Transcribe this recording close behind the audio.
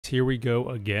Here we go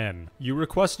again. You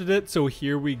requested it, so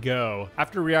here we go.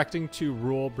 After reacting to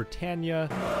Rule Britannia,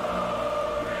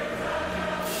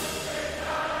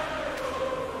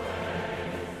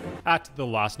 at the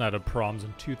last night of Proms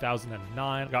in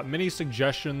 2009, got many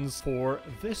suggestions for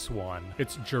this one.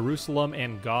 It's Jerusalem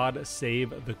and God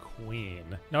Save the Queen.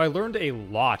 Now I learned a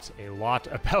lot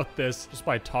about this just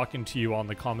by talking to you on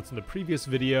the comments in the previous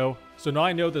video. So now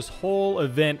I know this whole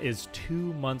event is 2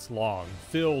 months long,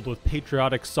 filled with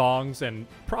patriotic songs and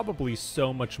probably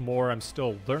so much more I'm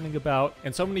still learning about.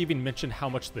 And someone even mentioned how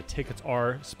much the tickets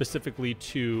are specifically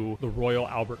to the Royal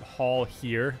Albert Hall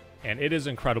here. And it is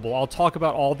incredible. I'll talk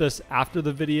about all this after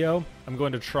the video. I'm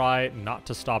going to try not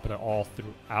to stop it at all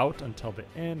throughout until the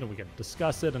end, and we can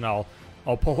discuss it, and I'll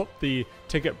pull up the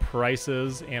ticket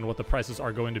prices and what the prices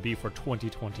are going to be for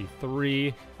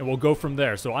 2023, and we'll go from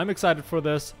there. So I'm excited for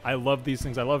this. I love these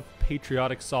things. I love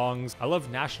patriotic songs. I love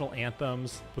national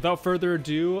anthems. Without further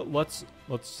ado, let's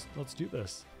do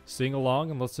this. Sing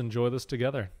along and let's enjoy this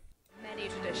together. Many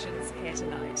traditions here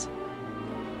tonight.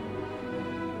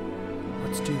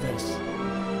 Let's do this.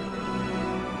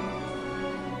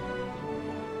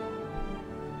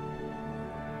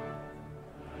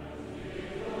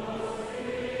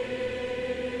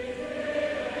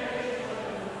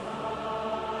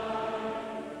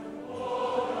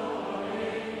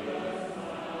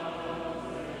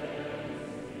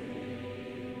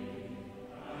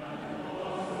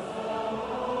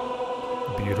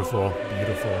 Beautiful,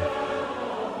 beautiful.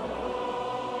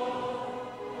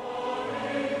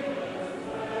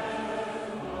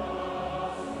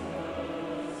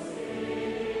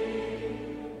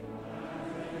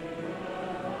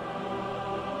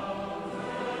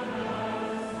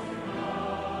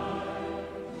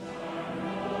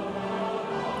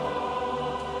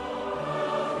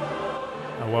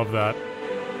 I love that.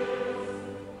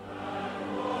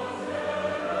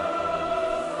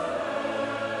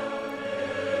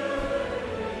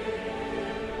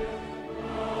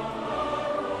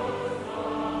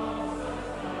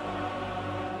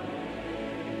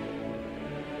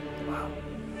 Wow.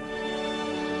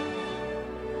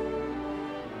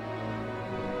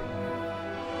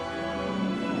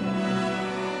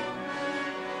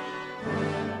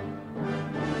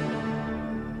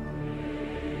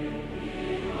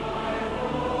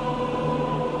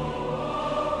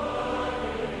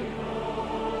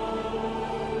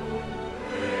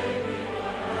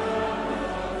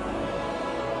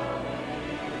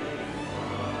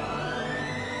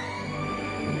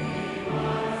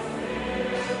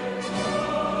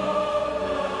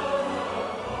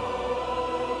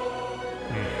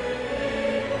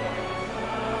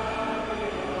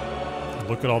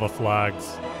 Look at all the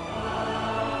flags.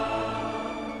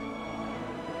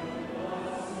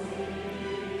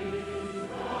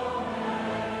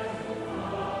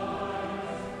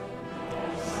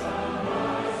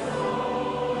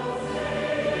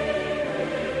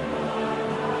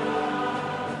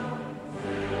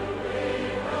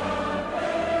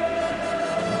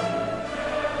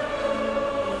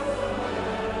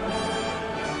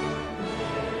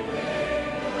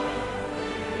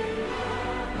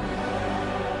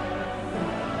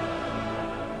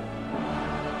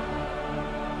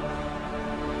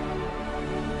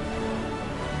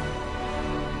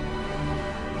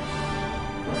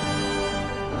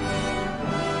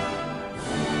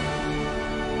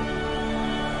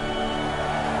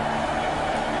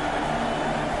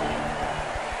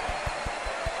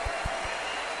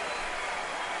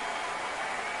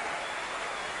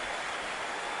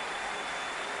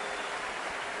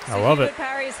 I love it. Sir Hubert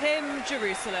Parry's hymn,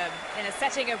 Jerusalem, in a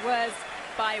setting of words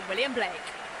by William Blake.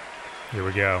 Here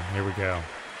we go, here we go.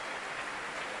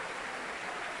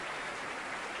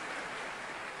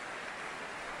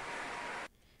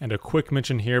 And a quick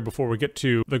mention here before we get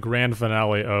to the grand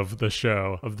finale of the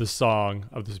show, of the song,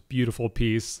 of this beautiful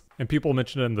piece. And people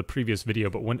mentioned it in the previous video,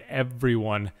 but when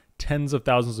everyone, tens of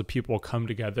thousands of people come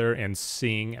together and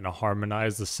sing and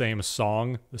harmonize the same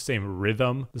song, the same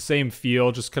rhythm, the same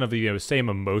feel, just kind of the same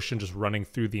emotion just running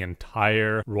through the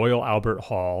entire Royal Albert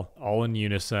Hall, all in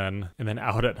unison, and then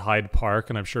out at Hyde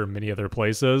Park, and I'm sure many other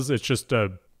places. It's just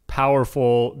a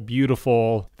powerful,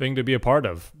 beautiful thing to be a part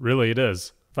of. Really, it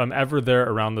is. If I'm ever there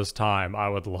around this time, I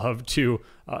would love to.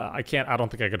 I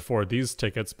don't think I could afford these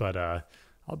tickets, but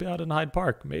I'll be out in Hyde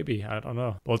Park, maybe. I don't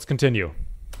know. But let's continue.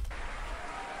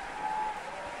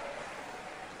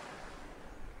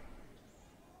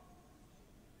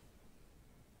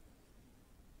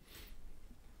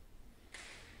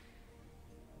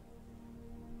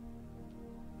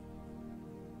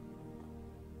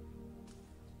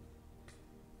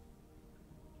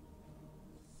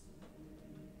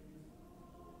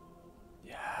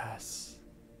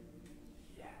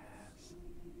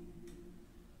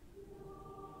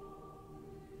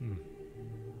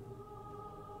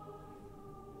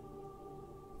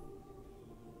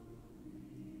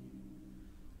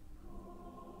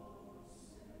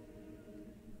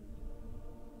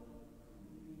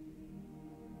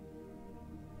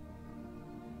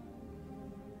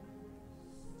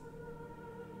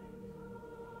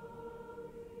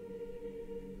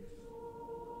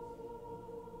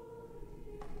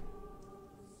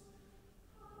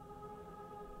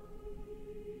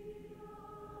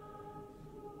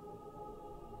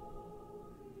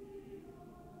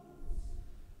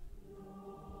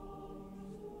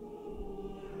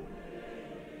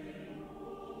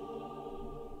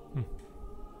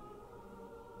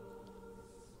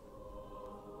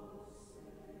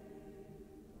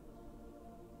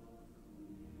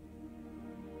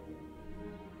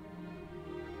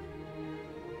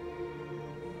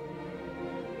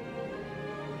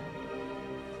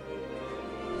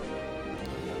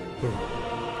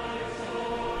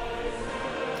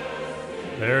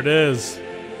 There it is.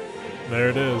 There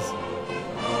it is.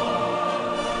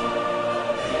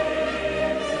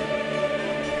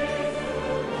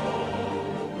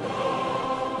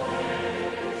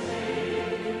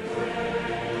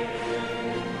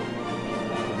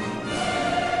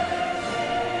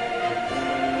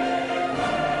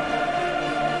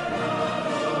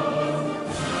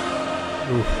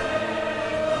 Oof.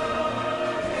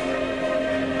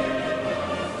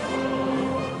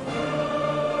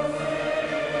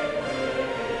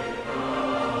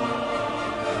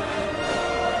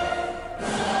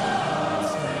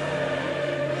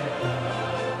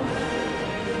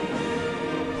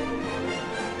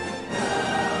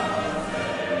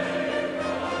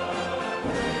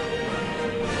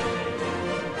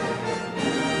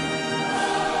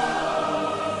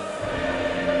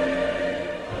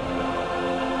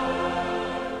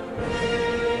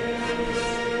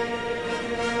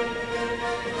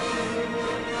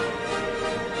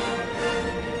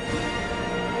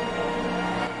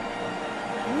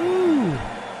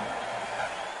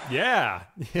 Yeah.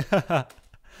 Yeah.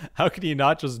 How can you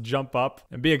not just jump up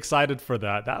and be excited for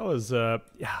that? That was, yeah.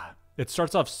 It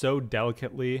starts off so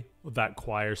delicately with that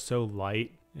choir, so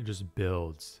light. It just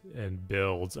builds and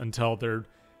builds until they're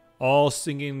all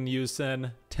singing in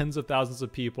unison, tens of thousands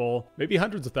of people, maybe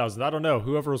hundreds of thousands. I don't know.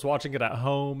 Whoever was watching it at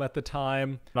home at the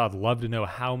time. I'd love to know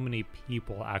how many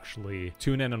people actually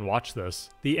tune in and watch this.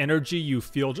 The energy you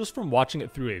feel just from watching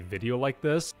it through a video like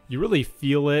this, you really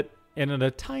feel it. And in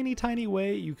a tiny, tiny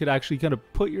way, you could actually kind of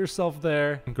put yourself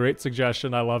there. Great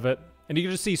suggestion. I love it. And you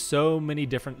can just see so many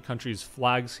different countries'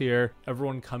 flags here,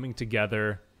 everyone coming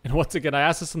together. And once again, I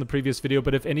asked this in the previous video,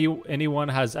 but if anyone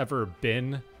has ever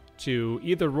been to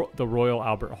either the Royal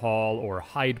Albert Hall or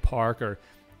Hyde Park or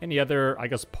any other, I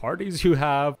guess, parties you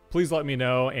have, please let me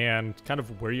know and kind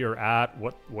of where you're at,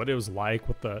 what it was like,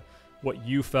 what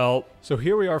you felt. So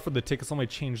here we are for the tickets. Let me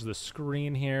change the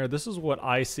screen here. This is what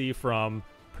I see from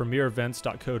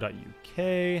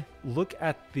premierevents.co.uk. Look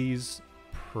at these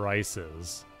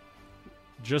prices.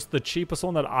 Just the cheapest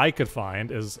one that I could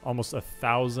find is almost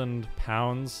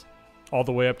 £1,000, all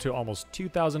the way up to almost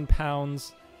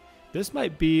 £2,000. This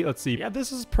might be, let's see, yeah,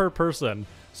 this is per person.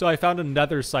 So I found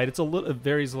another site. It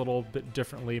varies a little bit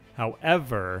differently.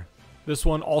 However, this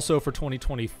one also for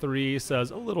 2023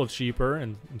 says a little cheaper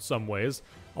in some ways,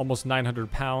 almost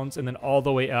 £900, and then all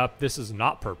the way up. This is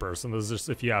not per person. This is just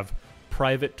if you have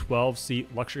private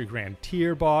 12-seat luxury grand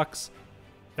tier box.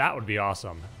 That would be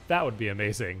awesome. That would be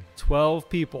amazing. 12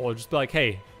 people, or just be like,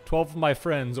 hey, 12 of my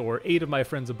friends, or 8 of my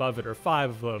friends above it, or 5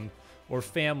 of them, or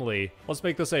family. Let's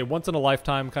make this a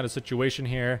once-in-a-lifetime kind of situation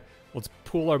here. Let's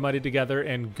pool our money together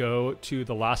and go to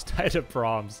the last night of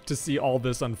proms to see all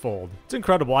this unfold. It's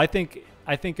incredible. I think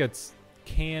it's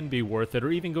can be worth it,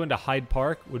 or even going to Hyde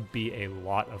Park would be a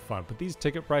lot of fun. But these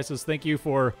ticket prices, thank you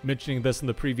for mentioning this in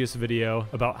the previous video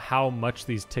about how much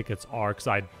these tickets are, because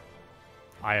I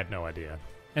had no idea.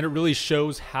 And it really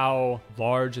shows how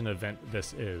large an event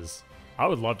this is. I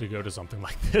would love to go to something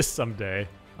like this someday.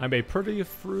 I'm a pretty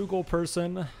frugal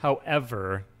person.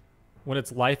 However, when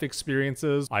it's life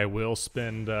experiences, I will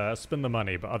spend the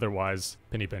money, but otherwise,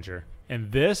 penny pincher.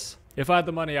 And this, if I had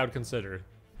the money, I would consider.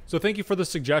 So thank you for the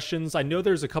suggestions. I know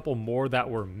there's a couple more that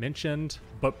were mentioned,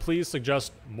 but please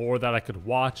suggest more that I could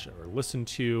watch or listen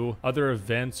to, other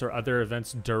events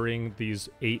during these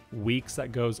 8 weeks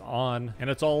that goes on. And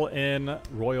it's all in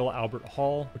Royal Albert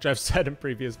Hall, which I've said in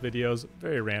previous videos,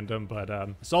 very random, but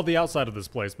saw the outside of this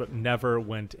place, but never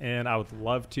went in. I would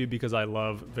love to because I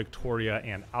love Victoria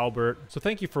and Albert. So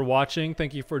thank you for watching.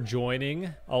 Thank you for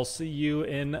joining. I'll see you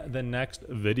in the next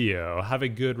video. Have a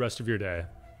good rest of your day.